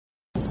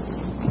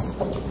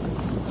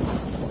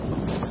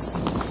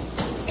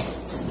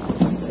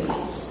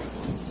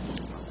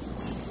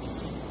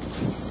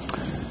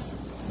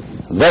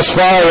Thus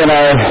far in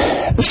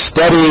our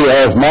study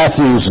of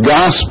Matthew's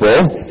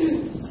Gospel,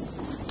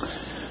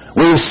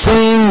 we've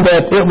seen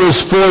that it was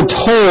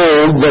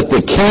foretold that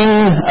the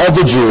King of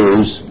the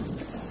Jews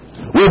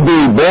would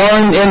be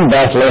born in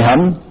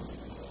Bethlehem,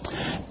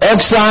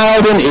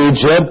 exiled in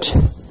Egypt,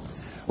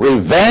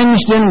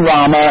 revenged in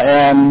Ramah,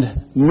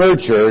 and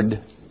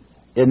nurtured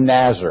in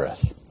Nazareth.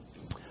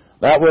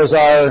 That was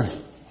our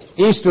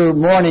Easter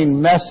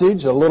morning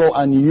message, a little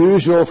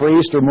unusual for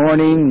Easter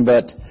morning,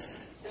 but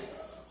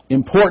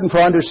important for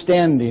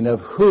understanding of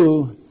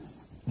who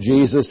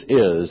Jesus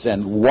is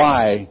and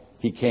why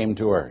He came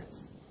to earth.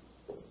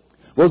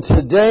 Well,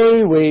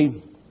 today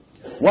we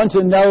want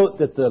to note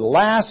that the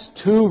last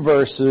two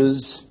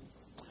verses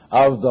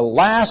of the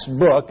last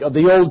book of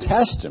the Old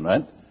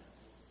Testament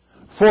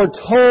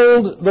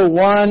foretold the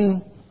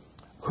one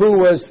who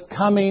was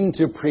coming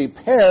to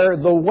prepare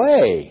the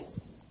way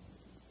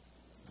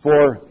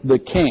for the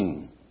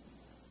King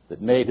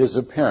that made His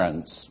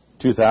appearance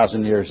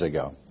 2,000 years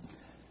ago.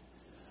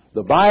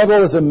 The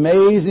Bible is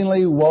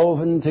amazingly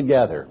woven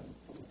together,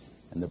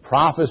 and the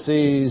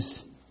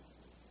prophecies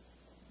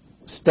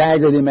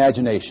stagger the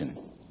imagination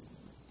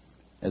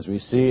as we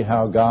see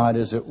how God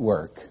is at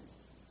work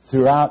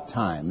throughout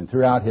time and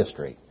throughout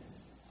history,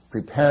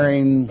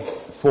 preparing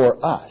for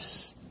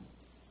us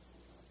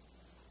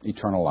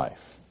eternal life.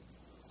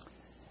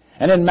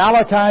 And in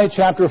Malachi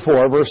chapter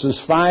 4, verses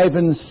 5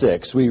 and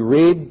 6, we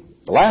read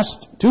the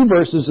last two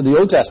verses of the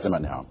Old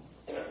Testament now.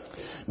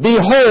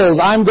 Behold,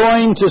 I'm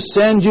going to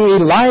send you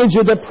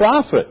Elijah the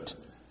prophet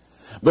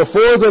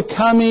before the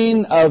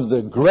coming of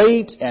the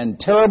great and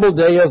terrible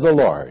day of the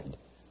Lord.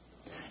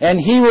 And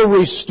he will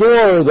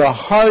restore the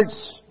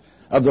hearts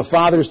of the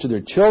fathers to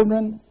their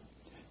children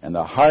and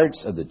the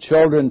hearts of the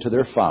children to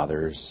their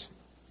fathers,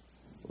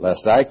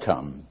 lest I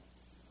come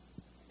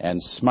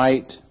and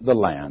smite the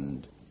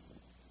land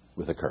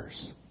with a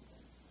curse.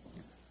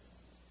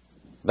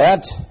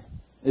 That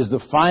is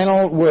the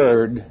final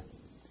word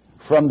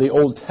from the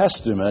Old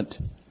Testament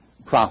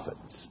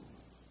prophets.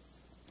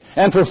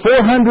 And for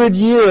 400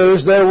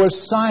 years there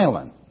was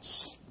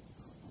silence.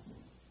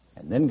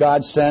 And then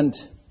God sent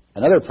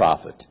another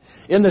prophet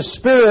in the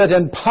spirit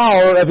and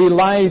power of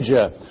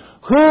Elijah,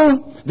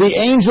 who the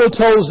angel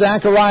told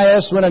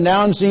Zacharias when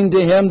announcing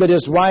to him that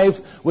his wife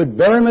would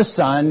bear him a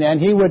son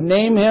and he would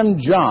name him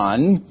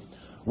John,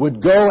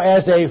 would go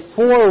as a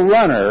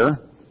forerunner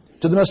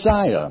to the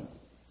Messiah,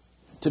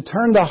 to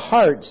turn the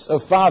hearts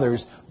of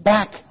fathers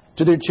back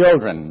to their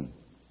children,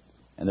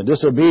 and the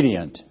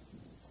disobedient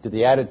to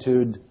the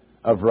attitude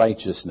of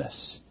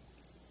righteousness,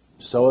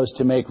 so as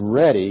to make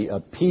ready a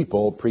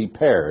people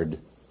prepared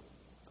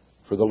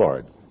for the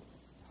Lord.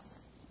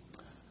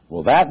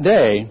 Well, that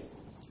day,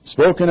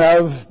 spoken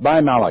of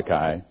by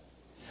Malachi,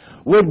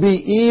 would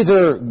be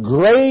either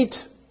great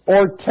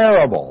or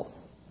terrible,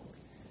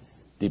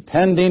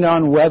 depending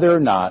on whether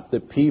or not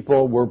the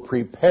people were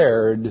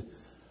prepared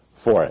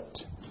for it.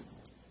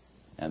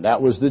 And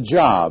that was the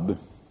job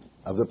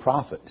of the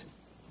prophet,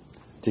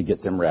 to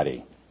get them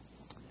ready.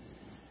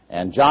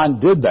 And John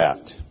did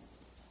that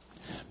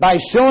by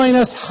showing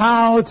us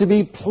how to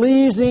be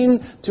pleasing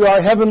to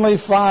our Heavenly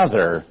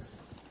Father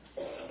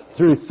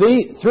through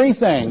three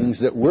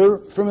things that we're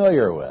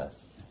familiar with: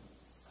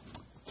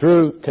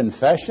 through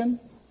confession,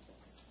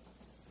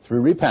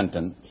 through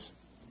repentance,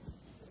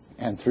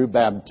 and through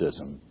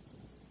baptism.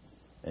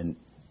 An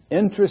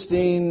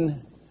interesting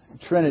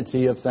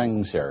trinity of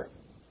things here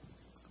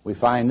we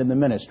find in the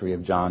ministry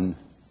of John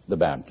the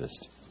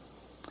Baptist.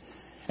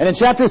 And in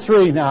chapter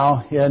 3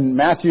 now, in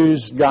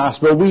Matthew's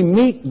Gospel, we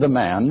meet the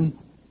man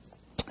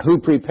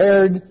who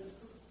prepared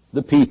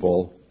the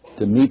people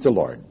to meet the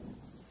Lord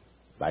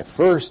by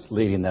first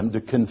leading them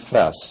to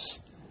confess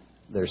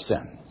their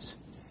sins.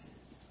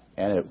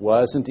 And it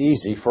wasn't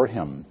easy for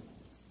him.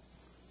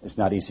 It's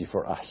not easy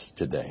for us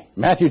today.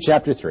 Matthew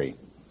chapter 3,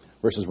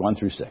 verses 1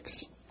 through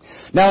 6.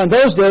 Now in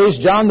those days,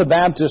 John the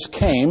Baptist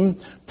came,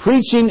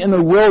 preaching in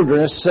the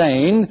wilderness,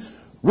 saying,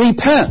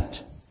 Repent,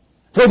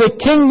 for the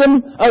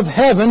kingdom of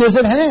heaven is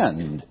at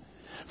hand.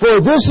 For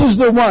this is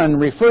the one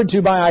referred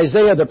to by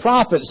Isaiah the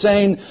prophet,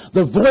 saying,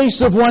 The voice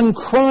of one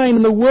crying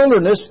in the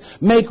wilderness,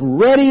 Make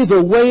ready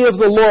the way of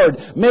the Lord,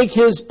 make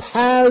His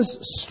paths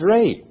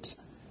straight.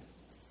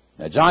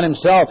 Now John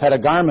himself had a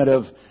garment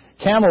of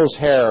camel's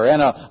hair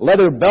and a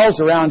leather belt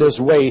around his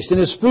waist, and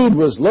his food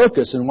was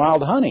locusts and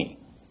wild honey.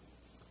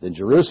 Then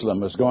Jerusalem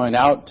was going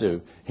out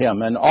to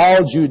him, and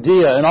all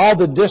Judea and all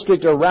the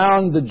district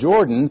around the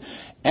Jordan,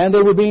 and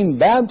they were being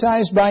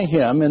baptized by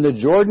him in the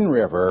Jordan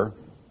River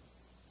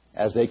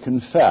as they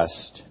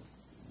confessed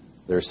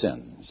their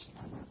sins.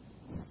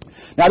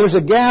 Now there's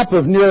a gap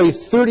of nearly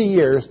 30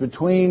 years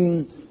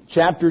between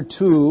chapter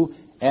 2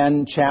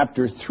 and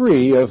chapter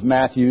 3 of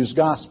Matthew's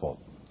Gospel.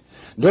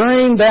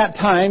 During that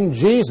time,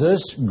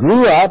 Jesus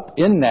grew up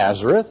in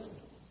Nazareth,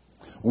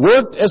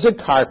 worked as a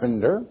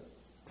carpenter,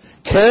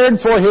 cared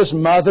for his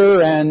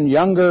mother and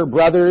younger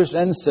brothers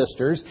and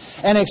sisters,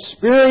 and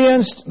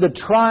experienced the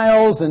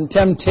trials and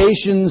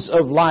temptations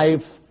of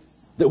life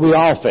that we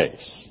all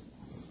face.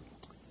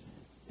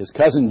 His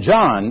cousin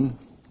John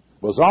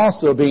was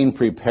also being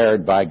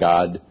prepared by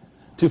God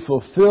to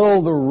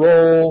fulfill the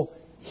role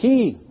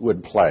he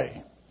would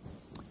play.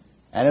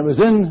 And it was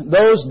in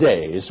those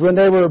days, when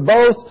they were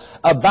both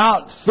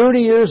about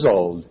 30 years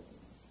old,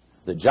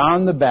 that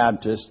John the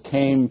Baptist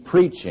came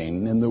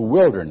preaching in the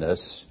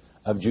wilderness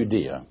of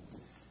Judea.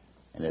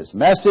 And his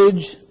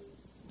message,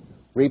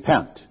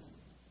 repent,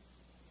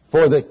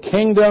 for the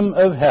kingdom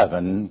of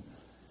heaven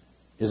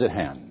is at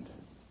hand.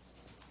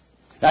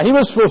 Now, he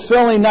was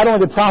fulfilling not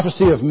only the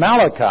prophecy of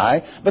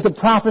Malachi, but the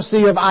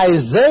prophecy of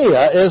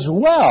Isaiah as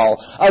well.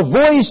 A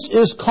voice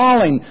is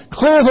calling,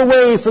 clear the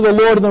way for the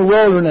Lord in the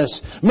wilderness.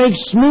 Make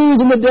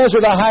smooth in the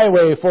desert a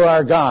highway for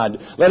our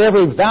God. Let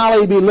every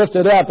valley be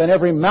lifted up, and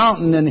every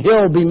mountain and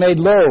hill be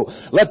made low.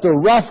 Let the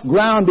rough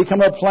ground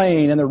become a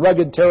plain, and the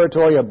rugged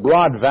territory a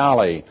broad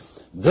valley.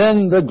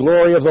 Then the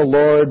glory of the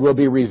Lord will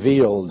be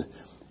revealed,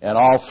 and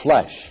all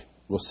flesh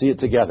will see it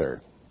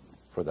together.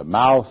 For the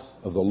mouth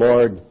of the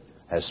Lord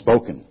has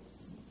spoken.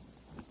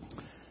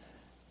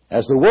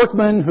 As the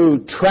workman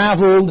who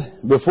traveled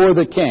before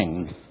the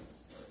king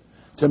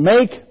to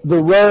make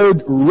the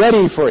road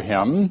ready for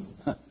him,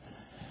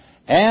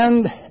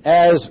 and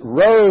as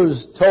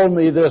Rose told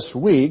me this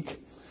week,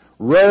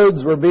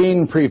 roads were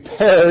being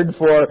prepared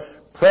for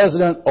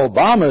President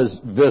Obama's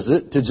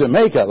visit to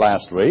Jamaica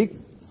last week,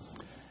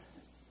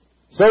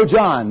 so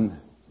John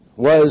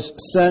was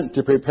sent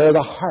to prepare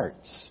the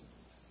hearts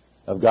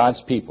of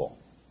God's people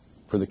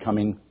for the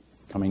coming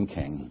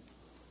king.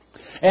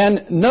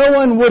 And no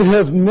one would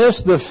have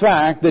missed the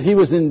fact that he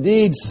was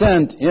indeed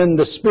sent in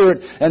the spirit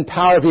and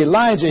power of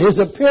Elijah. His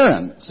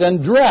appearance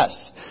and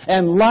dress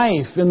and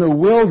life in the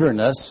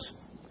wilderness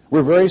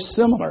were very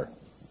similar.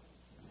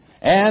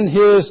 And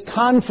his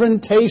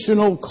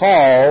confrontational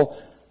call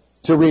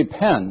to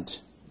repent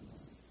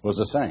was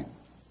the same.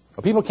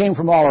 Well, people came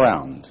from all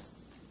around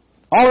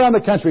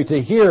the country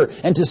to hear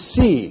and to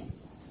see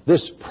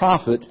this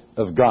prophet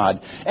of God.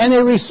 And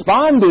they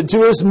responded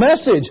to his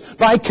message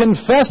by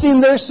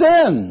confessing their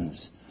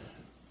sins.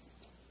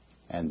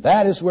 And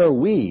that is where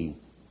we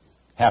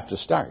have to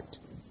start.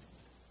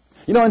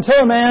 You know, until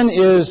a man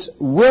is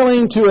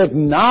willing to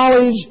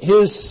acknowledge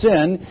his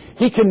sin,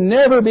 he can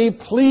never be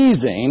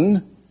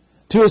pleasing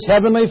to his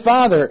heavenly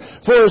Father.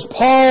 For as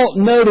Paul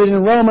noted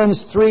in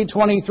Romans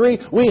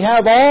 3:23, we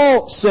have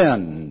all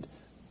sinned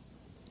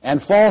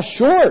and fall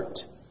short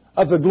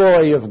of the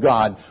glory of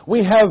God.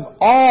 We have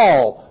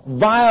all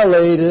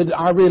violated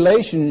our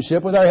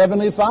relationship with our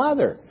Heavenly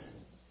Father.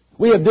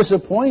 We have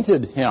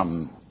disappointed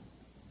Him.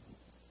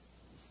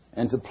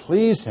 And to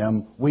please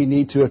Him, we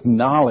need to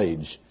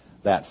acknowledge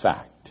that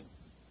fact.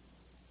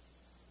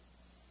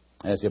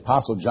 As the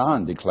Apostle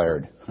John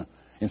declared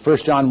in 1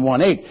 John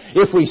 1:8,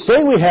 if we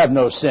say we have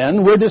no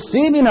sin, we're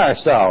deceiving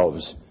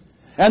ourselves,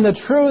 and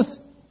the truth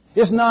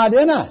is not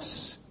in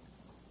us.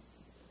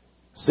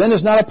 Sin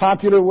is not a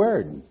popular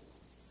word.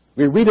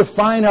 We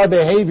redefine our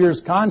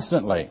behaviors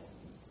constantly.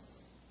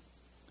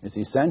 It's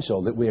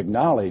essential that we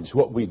acknowledge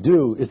what we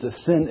do is a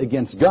sin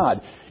against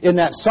God. In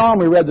that psalm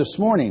we read this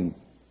morning,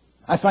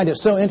 I find it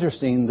so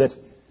interesting that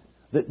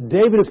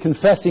David is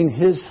confessing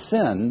his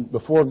sin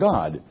before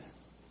God.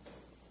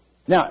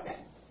 Now,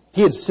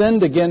 he had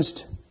sinned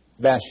against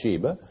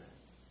Bathsheba.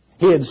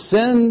 He had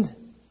sinned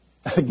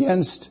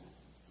against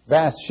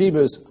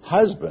Bathsheba's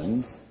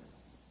husband.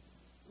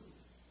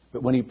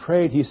 But when he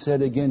prayed, he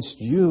said,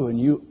 against you and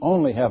you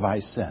only have I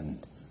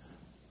sinned.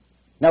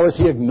 Now, was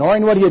he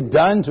ignoring what he had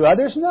done to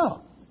others?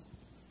 No.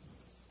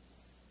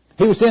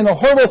 He was saying, the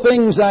horrible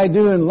things I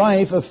do in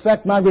life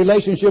affect my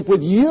relationship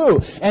with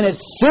you. And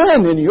it's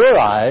sin in your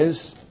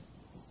eyes.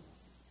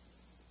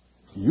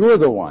 You're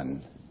the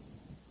one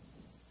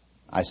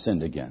I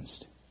sinned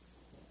against.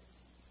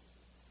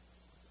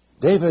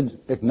 David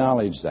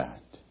acknowledged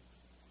that.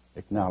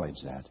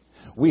 Acknowledged that.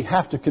 We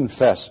have to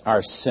confess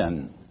our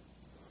sin.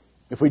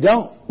 If we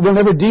don't, we'll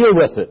never deal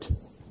with it.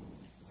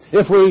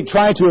 If we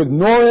try to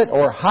ignore it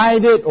or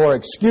hide it or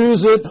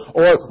excuse it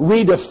or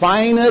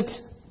redefine it,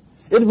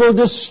 it will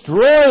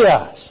destroy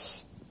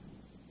us.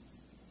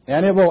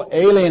 And it will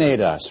alienate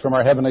us from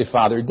our Heavenly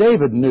Father.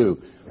 David knew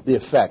the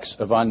effects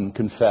of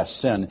unconfessed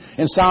sin.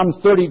 In Psalm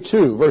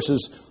 32,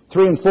 verses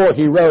 3 and 4,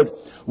 he wrote,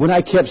 when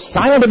I kept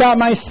silent about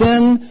my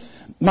sin,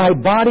 my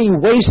body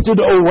wasted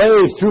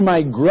away through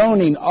my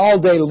groaning all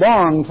day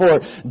long, for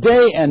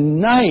day and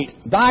night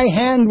thy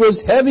hand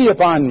was heavy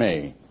upon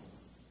me.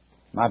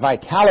 My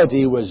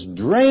vitality was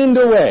drained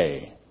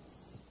away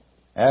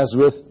as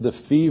with the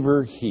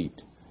fever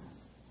heat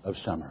of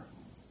summer.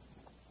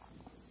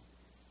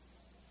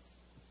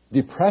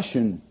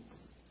 Depression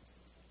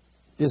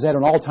is at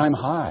an all-time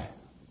high.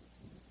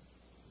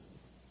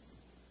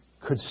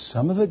 Could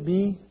some of it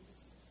be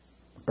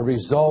a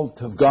result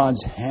of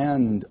God's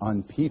hand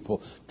on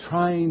people,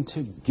 trying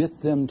to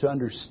get them to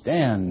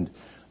understand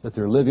that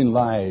they're living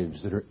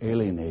lives that are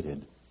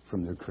alienated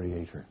from their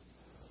Creator?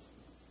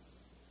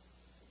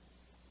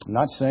 I'm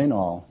not saying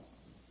all,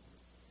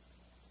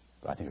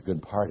 but I think a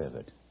good part of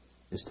it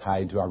is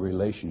tied to our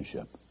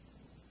relationship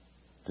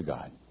to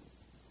God.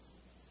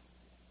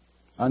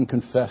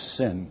 Unconfessed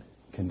sin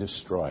can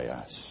destroy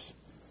us.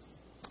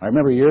 I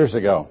remember years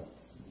ago,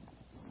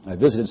 I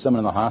visited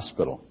someone in the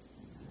hospital.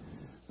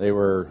 They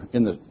were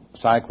in the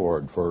psych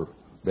ward for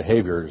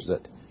behaviors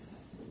that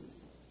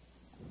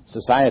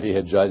society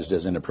had judged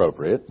as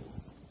inappropriate.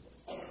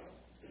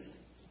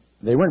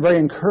 They weren't very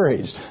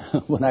encouraged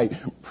when I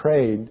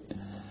prayed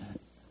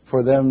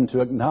for them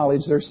to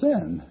acknowledge their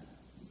sin.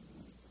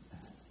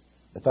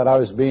 I thought I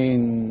was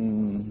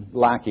being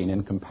lacking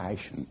in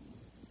compassion.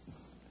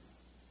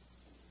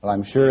 Well,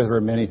 I'm sure there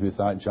were many who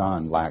thought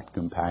John lacked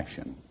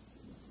compassion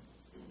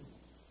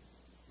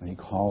when he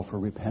called for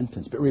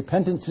repentance. But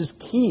repentance is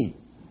key.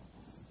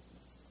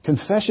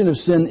 Confession of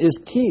sin is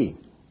key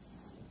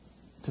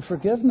to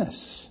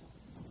forgiveness.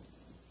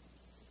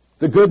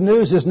 The good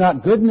news is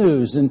not good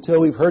news until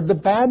we've heard the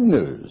bad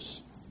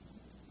news.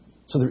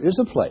 So there is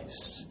a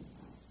place.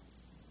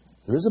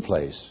 There is a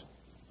place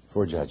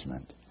for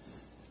judgment.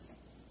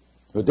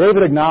 But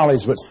David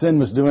acknowledged what sin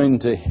was doing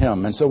to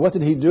him. And so what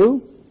did he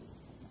do?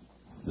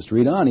 Just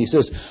read on. He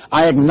says,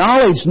 I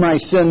acknowledged my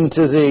sin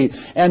to thee,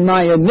 and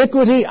my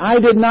iniquity I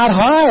did not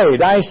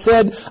hide. I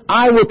said,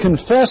 I will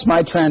confess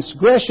my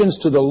transgressions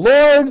to the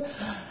Lord,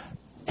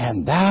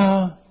 and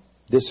thou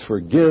didst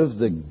forgive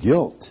the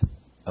guilt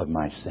of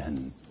my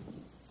sin.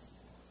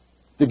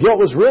 The guilt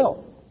was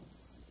real,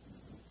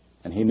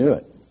 and he knew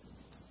it.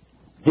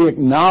 He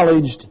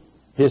acknowledged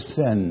his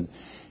sin.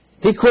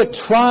 He quit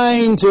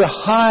trying to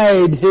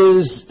hide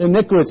his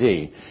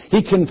iniquity.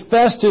 He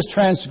confessed his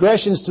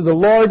transgressions to the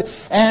Lord,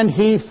 and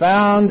he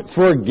found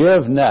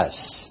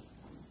forgiveness.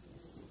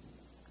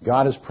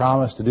 God has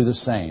promised to do the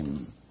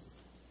same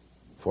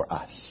for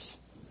us.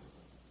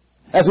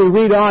 As we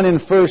read on in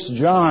 1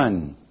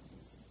 John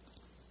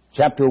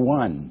chapter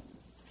 1,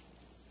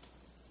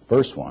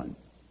 verse 1,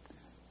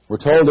 we're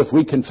told if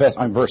we confess,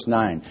 verse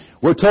 9,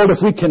 we're told if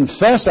we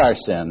confess our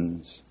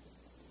sins,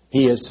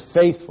 He is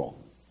faithful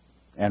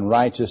and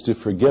righteous to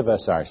forgive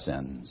us our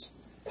sins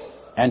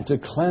and to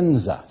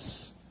cleanse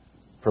us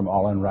from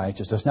all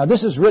unrighteousness. Now,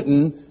 this is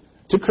written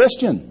to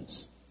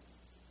Christians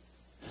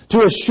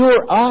to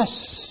assure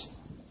us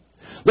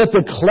that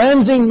the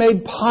cleansing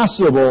made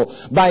possible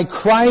by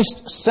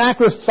Christ's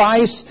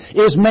sacrifice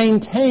is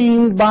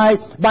maintained by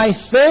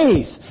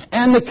faith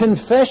and the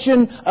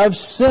confession of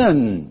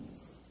sin.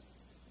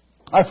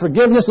 Our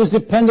forgiveness is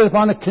dependent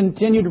upon a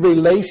continued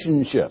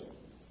relationship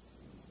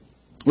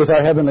with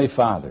our Heavenly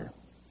Father.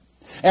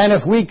 And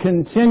if we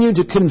continue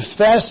to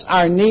confess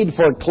our need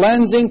for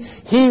cleansing,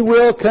 He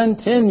will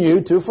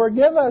continue to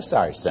forgive us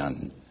our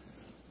sin.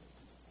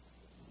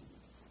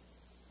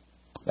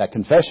 That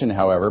confession,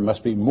 however,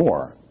 must be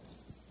more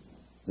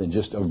than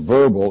just a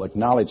verbal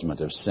acknowledgement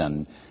of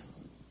sin.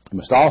 It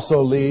must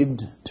also lead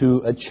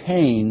to a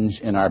change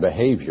in our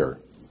behavior.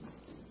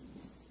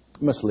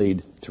 It must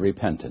lead to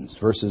repentance.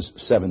 Verses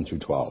 7 through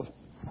 12.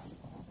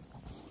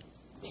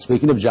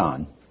 Speaking of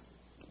John.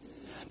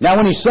 Now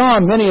when he saw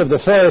many of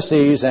the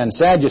Pharisees and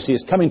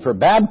Sadducees coming for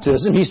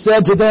baptism, he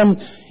said to them,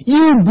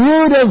 "You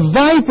brood of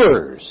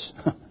vipers!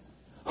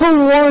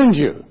 Who warned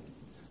you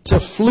to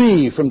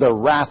flee from the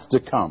wrath to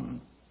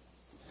come?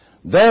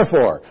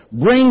 Therefore,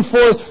 bring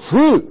forth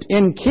fruit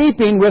in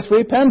keeping with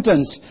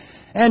repentance,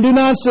 and do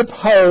not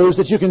suppose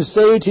that you can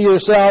say to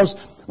yourselves,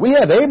 'We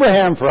have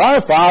Abraham for our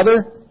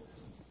father.'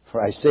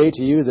 For I say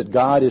to you that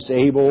God is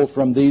able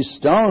from these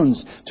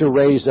stones to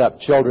raise up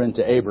children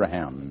to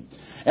Abraham.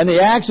 And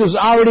the axe is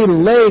already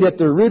laid at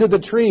the root of the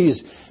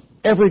trees.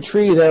 Every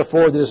tree,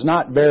 therefore, that does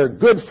not bear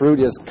good fruit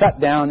is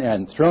cut down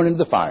and thrown into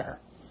the fire.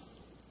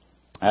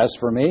 As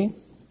for me,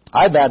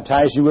 I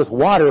baptize you with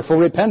water for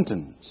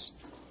repentance.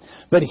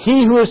 But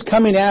he who is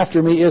coming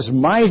after me is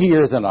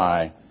mightier than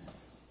I,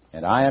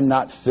 and I am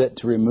not fit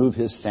to remove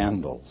his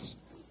sandals.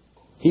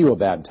 He will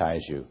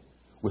baptize you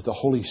with the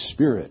Holy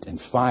Spirit and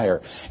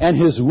fire, and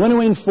his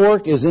winnowing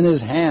fork is in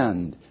his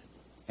hand,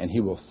 and he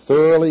will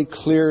thoroughly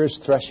clear his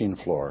threshing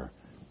floor,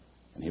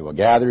 and he will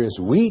gather his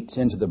wheat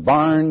into the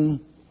barn,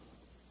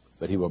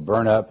 but he will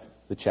burn up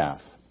the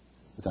chaff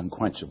with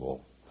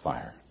unquenchable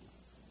fire."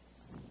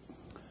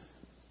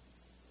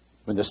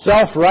 When the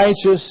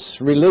self-righteous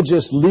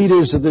religious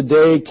leaders of the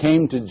day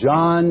came to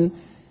John,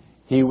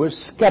 he was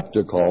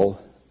skeptical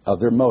of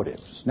their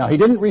motives. Now, he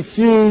didn't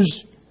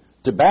refuse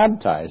to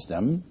baptize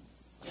them,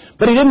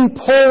 but he didn't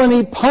pull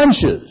any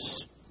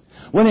punches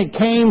when it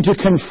came to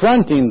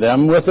confronting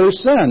them with their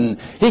sin.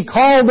 He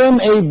called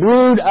them a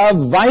brood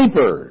of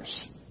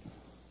vipers,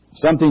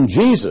 something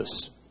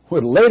Jesus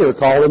would later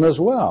call them as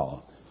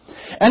well.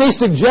 And he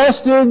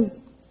suggested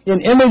in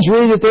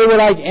imagery that they were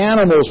like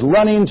animals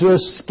running to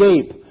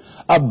escape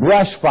a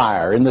brush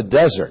fire in the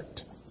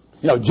desert.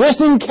 Just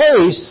in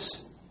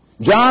case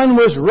John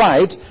was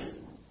right,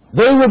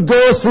 they would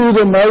go through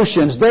the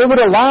motions. They would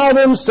allow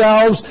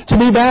themselves to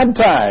be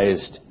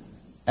baptized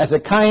as a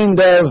kind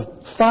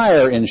of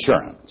fire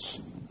insurance.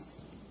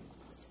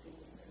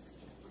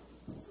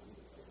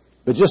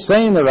 But just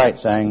saying the right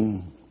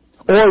thing,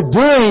 or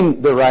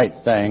doing the right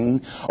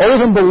thing, or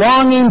even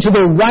belonging to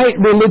the right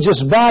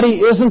religious body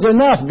isn't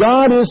enough.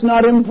 God is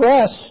not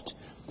impressed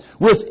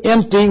with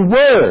empty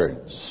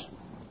words.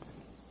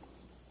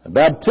 A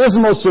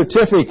baptismal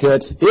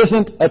certificate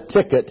isn't a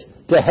ticket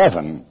to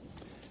heaven.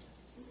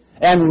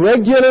 And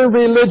regular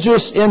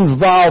religious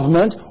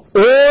involvement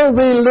or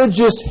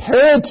religious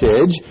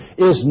heritage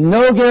is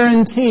no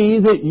guarantee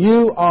that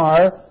you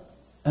are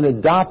an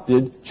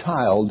adopted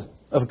child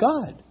of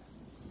God.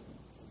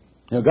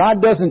 Now,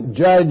 God doesn't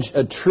judge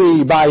a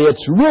tree by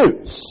its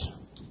roots.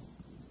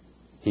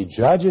 He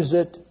judges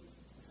it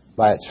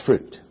by its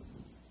fruit.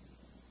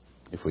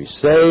 If we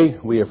say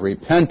we have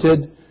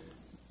repented,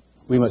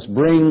 we must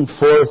bring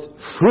forth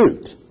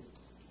fruit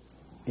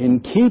in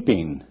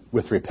keeping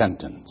with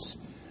repentance.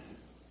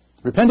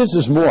 Repentance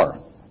is more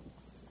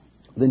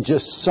than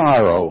just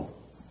sorrow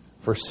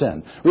for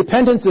sin.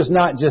 Repentance is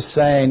not just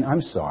saying,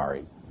 I'm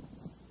sorry.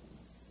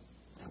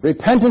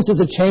 Repentance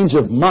is a change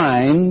of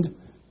mind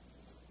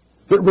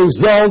that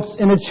results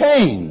in a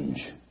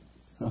change.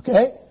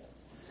 Okay?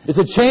 It's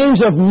a change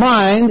of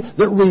mind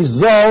that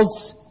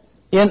results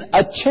in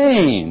a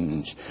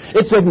change.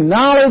 It's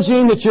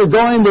acknowledging that you're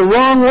going the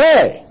wrong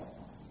way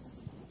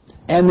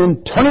and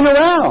then turning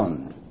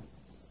around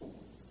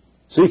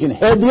so you can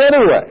head the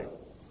other way.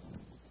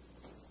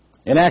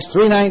 In Acts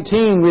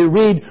 3:19 we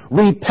read,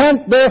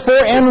 "Repent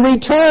therefore and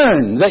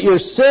return, that your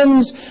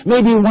sins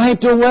may be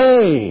wiped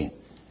away,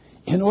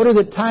 in order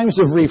that times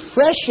of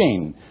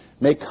refreshing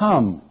may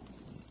come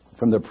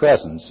from the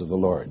presence of the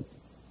Lord."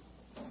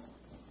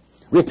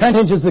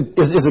 Repentance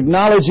is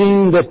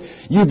acknowledging that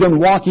you've been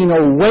walking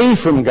away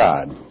from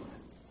God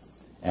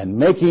and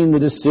making the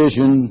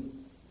decision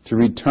to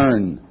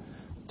return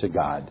to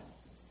God.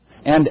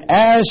 And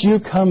as you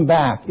come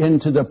back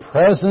into the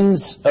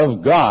presence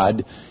of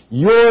God,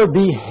 your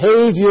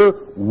behavior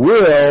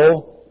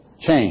will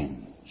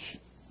change.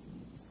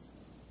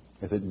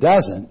 If it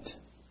doesn't,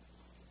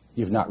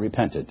 you've not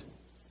repented.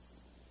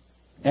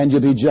 And you'll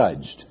be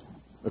judged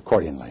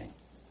accordingly.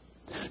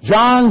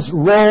 John's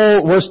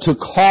role was to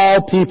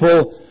call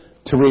people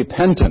to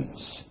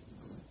repentance.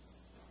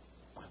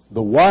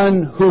 The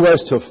one who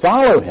was to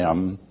follow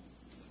him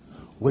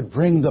would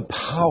bring the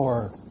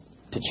power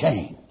to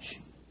change.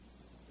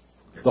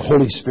 The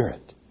Holy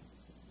Spirit.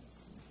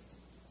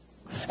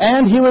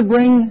 And he would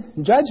bring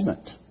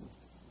judgment.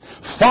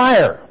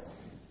 Fire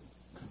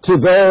to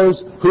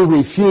those who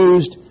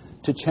refused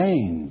to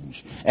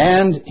change.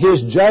 And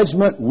his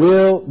judgment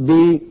will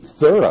be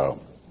thorough.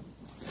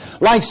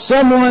 Like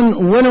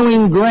someone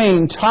winnowing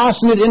grain,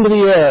 tossing it into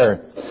the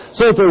air,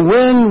 so that the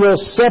wind will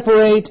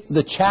separate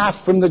the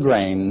chaff from the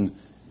grain,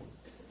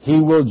 he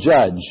will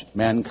judge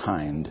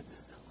mankind.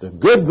 The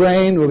good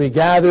grain will be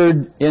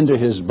gathered into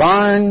his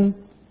barn,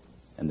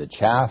 and the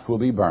chaff will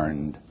be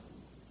burned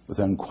with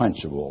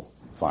unquenchable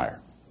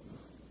fire.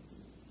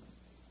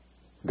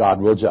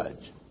 God will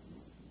judge.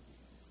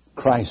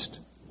 Christ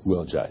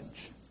will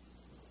judge.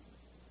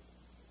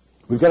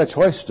 We've got a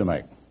choice to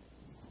make.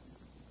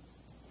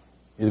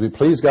 Either we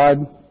please God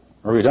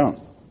or we don't.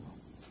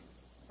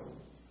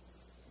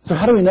 So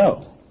how do we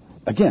know?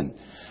 Again,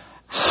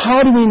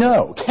 how do we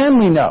know? Can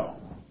we know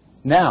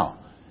now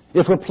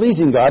if we're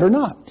pleasing God or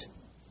not?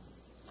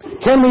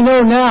 Can we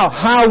know now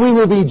how we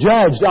will be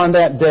judged on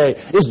that day?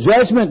 Is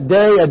Judgment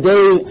Day a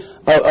day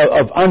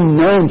of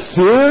unknown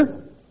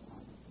fear?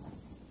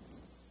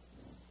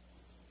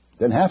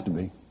 Doesn't have to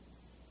be.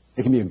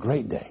 It can be a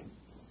great day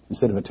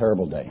instead of a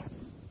terrible day.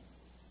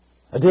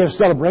 A day of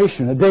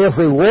celebration, a day of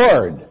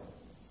reward.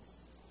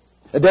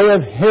 A day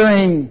of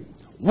hearing,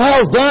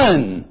 well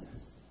done,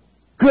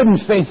 good and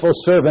faithful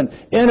servant.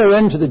 Enter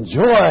into the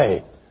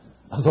joy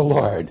of the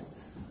Lord.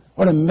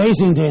 What an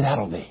amazing day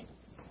that'll be.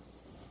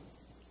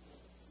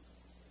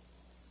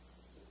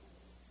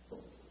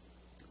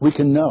 We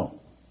can know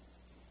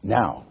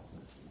now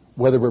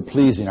whether we're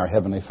pleasing our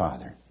Heavenly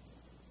Father.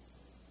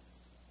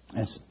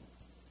 It's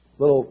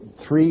a little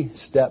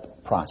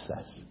 3-step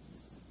process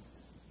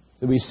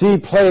that we see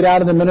played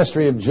out in the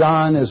ministry of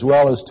John as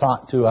well as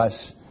taught to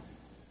us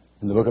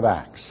in the book of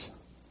Acts.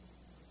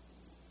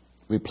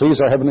 We please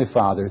our Heavenly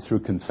Father through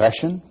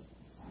confession,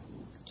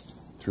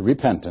 through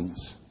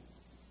repentance,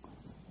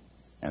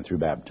 and through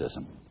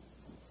baptism.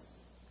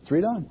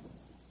 3 done.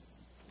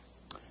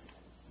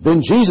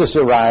 Then Jesus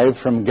arrived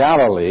from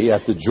Galilee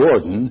at the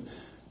Jordan,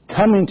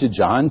 coming to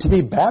John to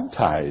be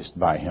baptized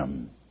by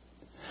him.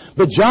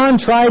 But John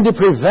tried to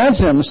prevent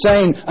him,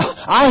 saying,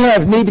 I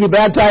have need to be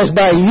baptized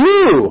by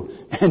you,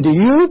 and do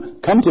you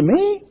come to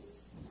me?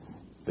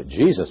 But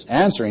Jesus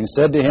answering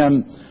said to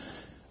him,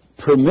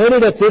 Permit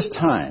it at this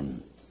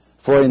time,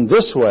 for in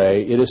this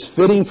way it is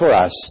fitting for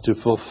us to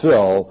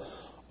fulfill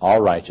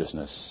all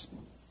righteousness.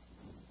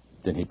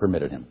 Then he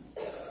permitted him.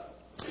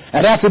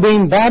 And after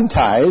being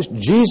baptized,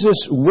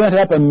 Jesus went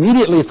up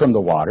immediately from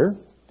the water,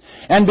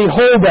 and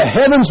behold, the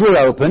heavens were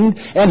opened,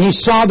 and he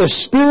saw the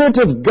Spirit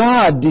of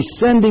God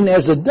descending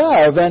as a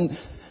dove and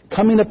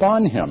coming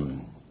upon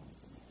him.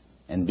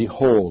 And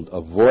behold,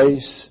 a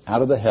voice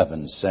out of the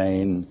heavens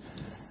saying,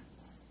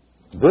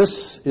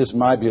 This is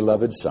my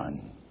beloved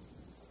Son,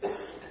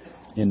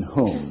 in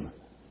whom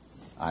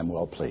I'm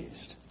well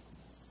pleased.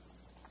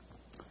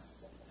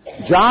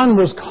 John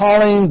was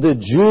calling the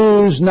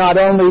Jews not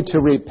only to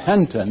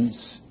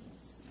repentance,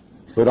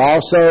 but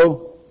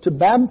also to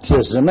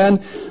baptism. And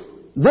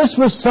this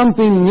was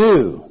something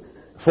new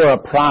for a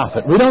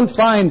prophet. We don't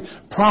find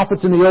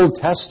prophets in the Old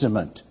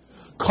Testament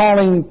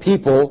calling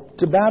people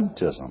to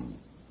baptism.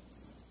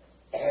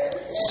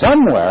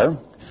 Somewhere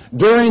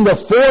during the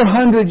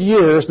 400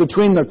 years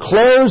between the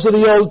close of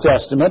the Old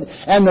Testament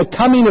and the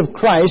coming of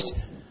Christ,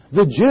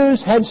 the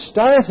Jews had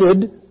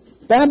started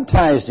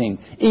baptizing,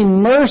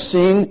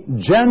 immersing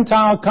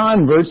Gentile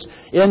converts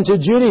into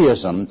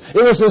Judaism.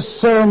 It was a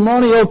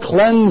ceremonial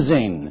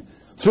cleansing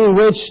through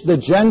which the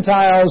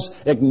Gentiles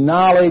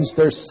acknowledged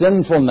their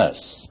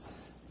sinfulness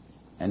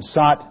and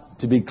sought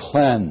to be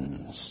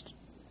cleansed.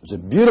 It was a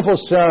beautiful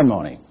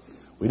ceremony.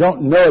 We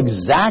don't know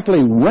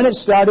exactly when it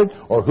started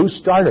or who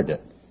started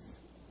it.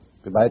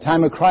 But by the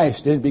time of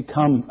Christ, it had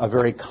become a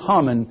very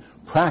common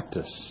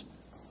practice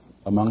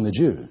among the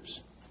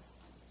Jews.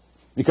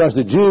 Because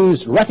the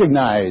Jews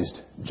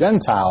recognized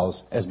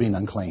Gentiles as being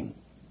unclean.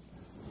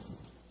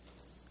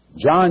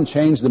 John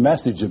changed the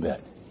message a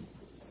bit.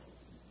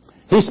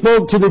 He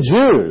spoke to the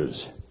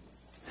Jews.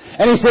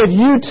 And he said,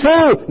 you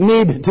too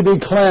need to be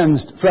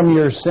cleansed from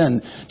your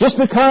sin. Just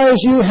because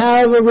you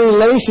have a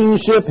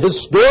relationship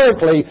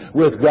historically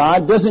with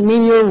God doesn't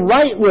mean you're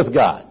right with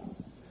God.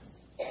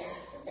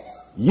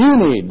 You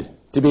need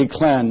to be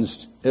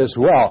cleansed as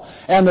well.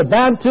 And the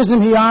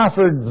baptism he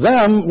offered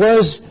them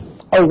was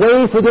a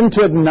way for them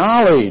to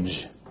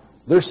acknowledge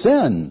their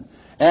sin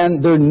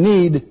and their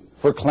need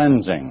for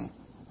cleansing.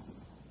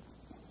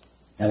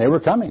 And they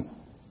were coming.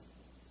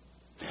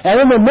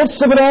 And in the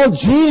midst of it all,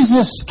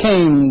 Jesus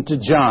came to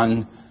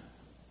John.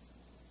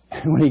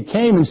 And when he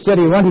came and said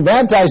he wanted to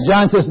baptize,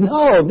 John says,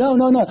 no.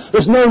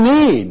 There's no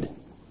need.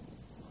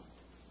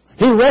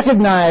 He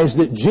recognized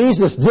that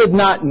Jesus did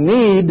not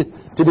need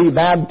to be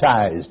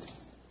baptized.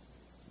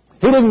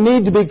 He didn't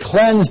need to be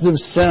cleansed of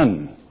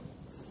sin.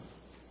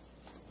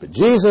 But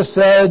Jesus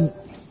said,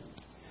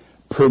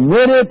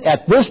 permit it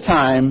at this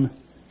time,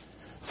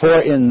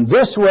 for in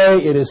this way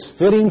it is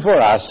fitting for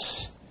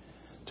us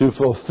to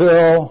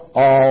fulfill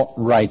all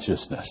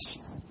righteousness.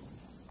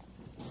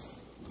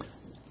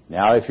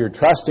 Now, if you're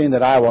trusting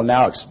that I will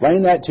now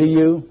explain that to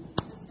you,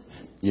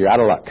 you're out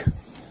of luck.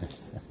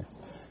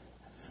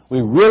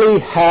 We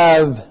really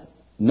have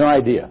no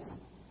idea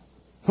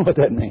what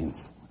that means.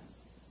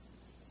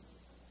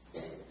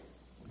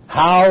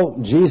 How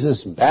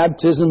Jesus'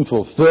 baptism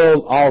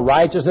fulfilled all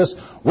righteousness,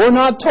 we're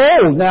not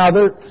told. Now,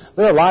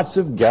 there are lots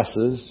of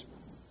guesses,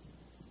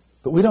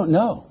 but we don't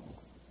know.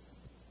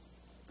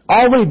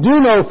 All we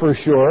do know for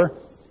sure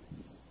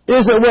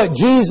is that what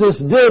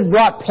Jesus did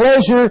brought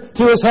pleasure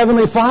to His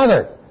Heavenly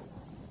Father.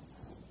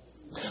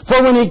 For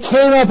when He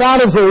came up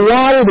out of the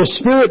water, the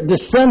Spirit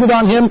descended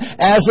on Him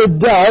as a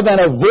dove, and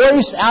a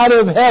voice out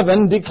of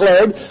heaven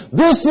declared,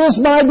 "This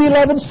is my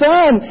beloved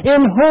Son,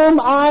 in whom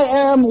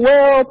I am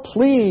well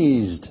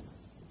pleased."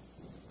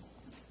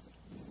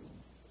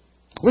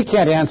 We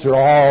can't answer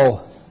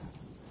all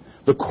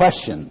the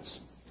questions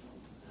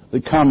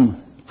that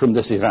come from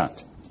this event.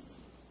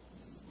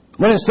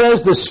 When it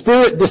says the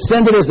Spirit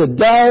descended as a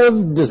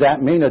dove, does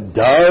that mean a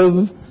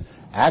dove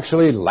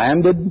actually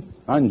landed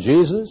on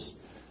Jesus?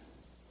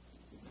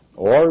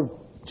 Or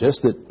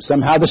just that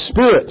somehow the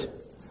Spirit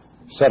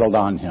settled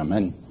on Him?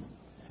 And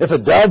if a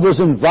dove was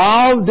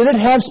involved, did it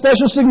have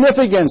special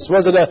significance?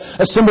 Was it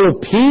a symbol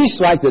of peace,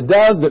 like the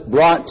dove that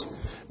brought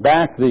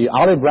back the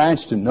olive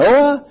branch to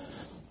Noah?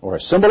 Or a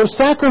symbol of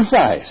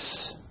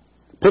sacrifice,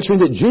 picturing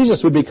that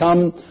Jesus would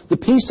become the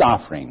peace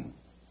offering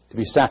to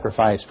be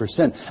sacrificed for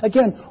sin?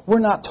 Again, we're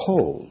not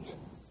told.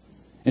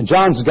 In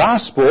John's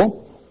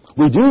Gospel,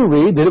 we do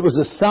read that it was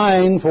a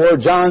sign for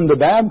John the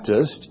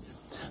Baptist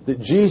that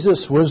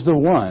Jesus was the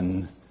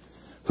one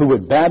who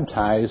would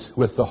baptize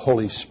with the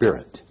Holy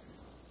Spirit.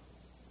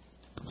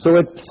 So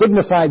it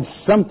signified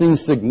something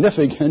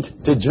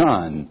significant to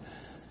John.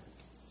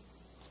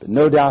 But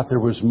no doubt there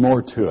was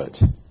more to it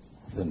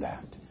than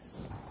that.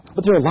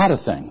 But there are a lot of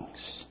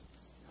things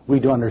we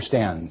do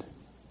understand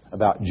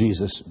about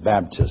Jesus'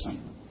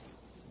 baptism.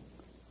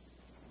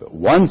 But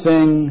one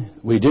thing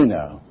we do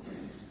know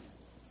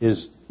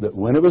is that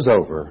when it was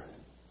over,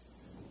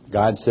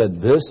 God said,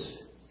 "This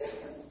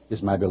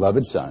is my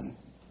beloved Son,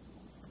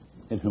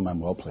 in whom I'm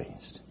well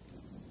pleased."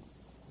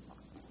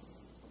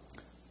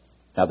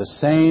 Now, the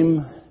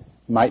same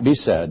might be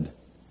said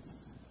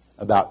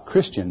about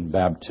Christian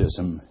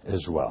baptism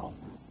as well.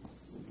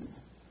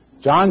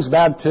 John's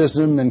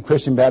baptism and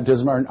Christian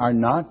baptism are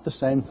not the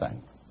same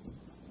thing.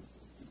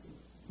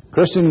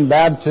 Christian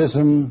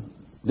baptism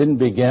didn't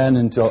begin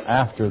until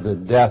after the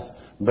death,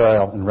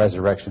 burial, and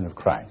resurrection of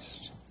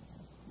Christ.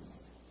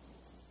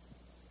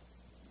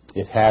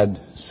 It had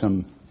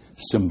some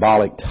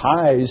symbolic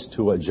ties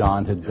to what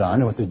John had done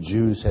and what the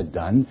Jews had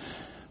done,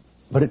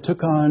 but it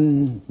took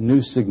on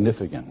new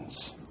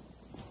significance.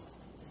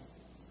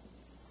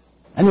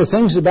 And there are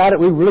things about it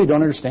we really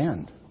don't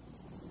understand.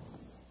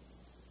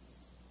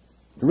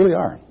 There really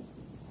are.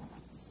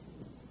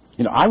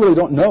 I really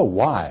don't know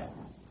why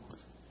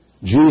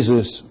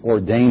Jesus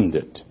ordained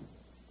it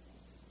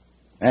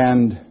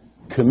and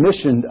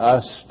commissioned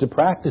us to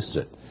practice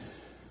it.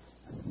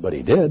 But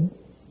he did.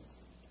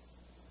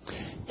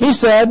 He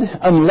said,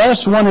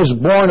 unless one is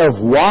born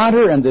of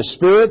water and the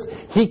Spirit,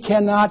 he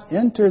cannot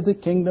enter the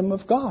kingdom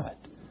of God.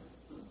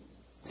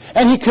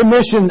 And he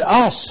commissioned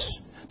us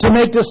to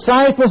make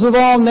disciples of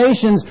all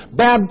nations,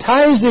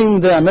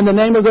 baptizing them in the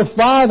name of the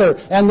Father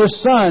and the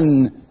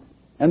Son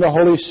and the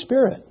Holy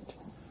Spirit.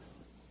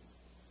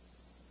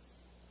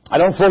 I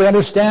don't fully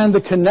understand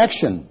the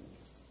connection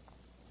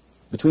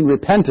between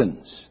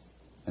repentance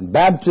and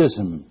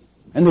baptism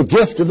and the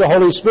gift of the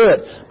Holy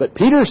Spirit. But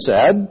Peter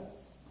said,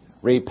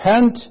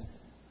 repent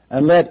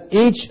and let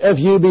each of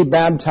you be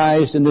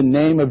baptized in the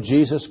name of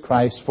Jesus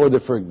Christ for the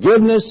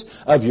forgiveness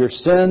of your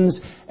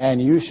sins,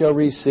 and you shall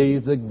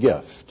receive the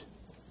gift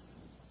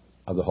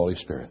of the Holy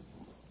Spirit.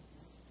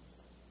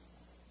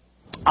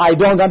 I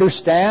don't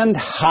understand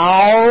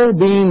how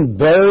being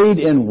buried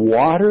in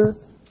water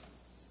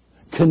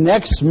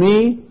connects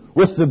me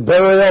with the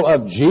burial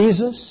of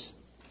Jesus,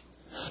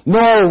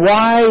 nor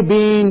why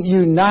being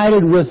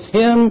united with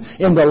Him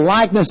in the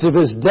likeness of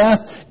His death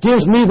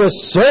gives me the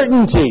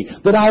certainty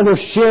that I will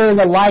share in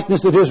the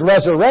likeness of His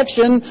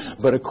resurrection.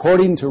 But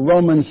according to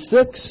Romans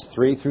 6,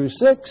 3 through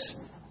 6,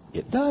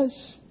 it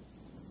does.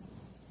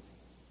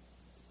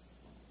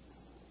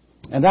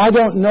 And I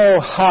don't know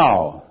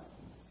how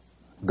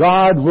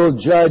God will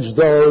judge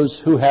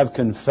those who have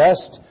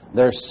confessed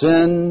their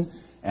sin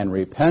and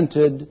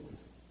repented,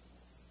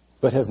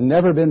 but have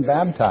never been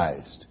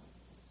baptized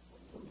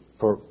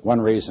for one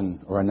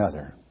reason or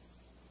another.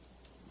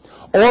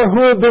 Or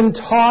who have been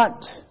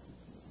taught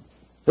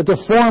that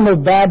the form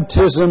of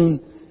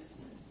baptism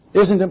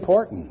isn't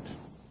important.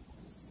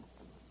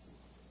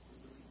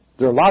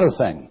 There are a lot of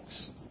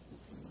things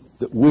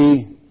that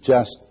we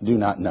just do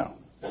not know.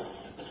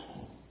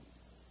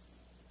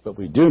 But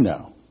we do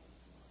know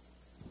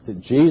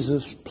that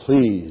Jesus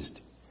pleased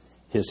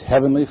His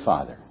Heavenly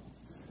Father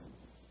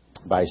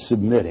by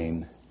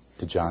submitting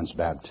to John's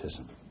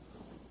baptism.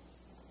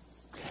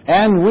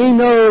 And we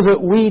know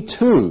that we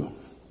too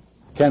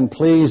can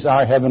please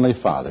our Heavenly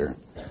Father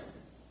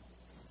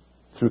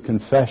through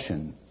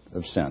confession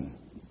of sin,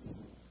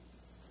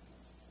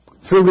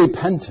 through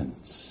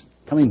repentance,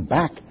 coming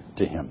back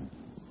to Him,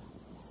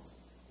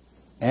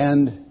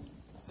 and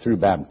through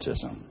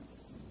baptism.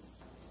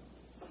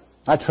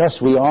 I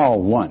trust we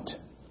all want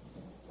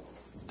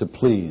to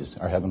please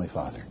our Heavenly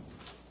Father.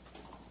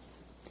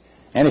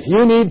 And if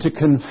you need to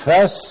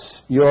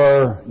confess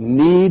your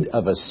need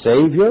of a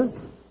Savior,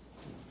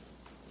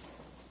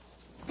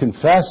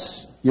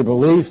 confess your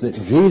belief that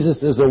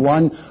Jesus is the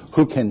one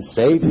who can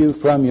save you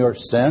from your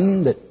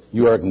sin that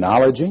you are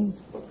acknowledging,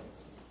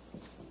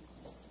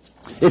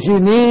 if you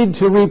need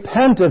to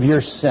repent of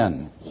your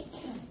sin,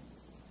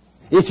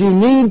 if you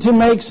need to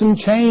make some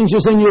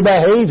changes in your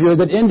behavior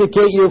that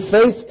indicate your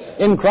faith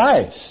in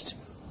Christ,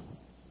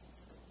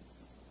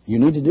 you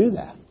need to do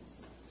that.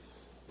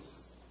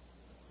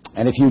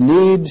 And if you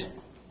need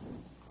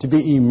to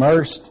be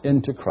immersed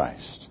into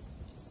Christ,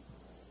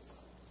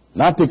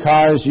 not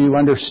because you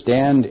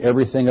understand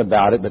everything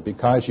about it, but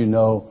because you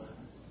know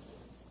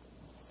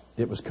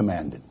it was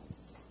commanded,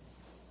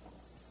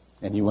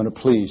 and you want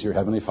to please your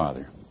Heavenly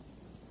Father,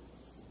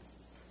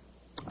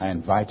 I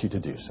invite you to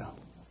do so.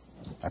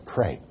 I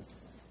pray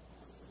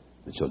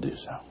that you'll do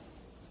so.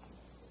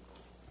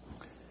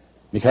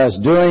 Because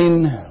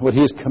doing what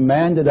He's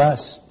commanded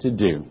us to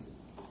do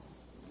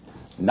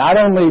not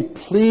only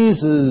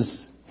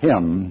pleases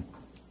Him,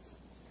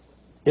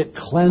 it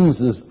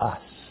cleanses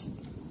us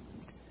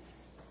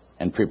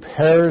and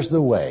prepares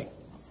the way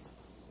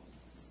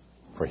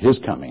for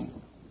His coming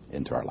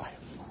into our life.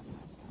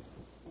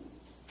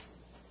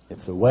 If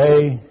the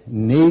way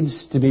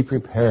needs to be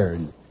prepared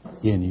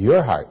in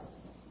your heart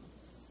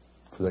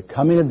for the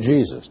coming of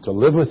Jesus to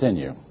live within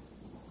you,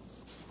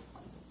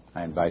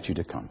 I invite you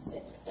to come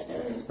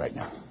right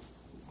now.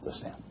 Let's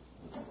stand.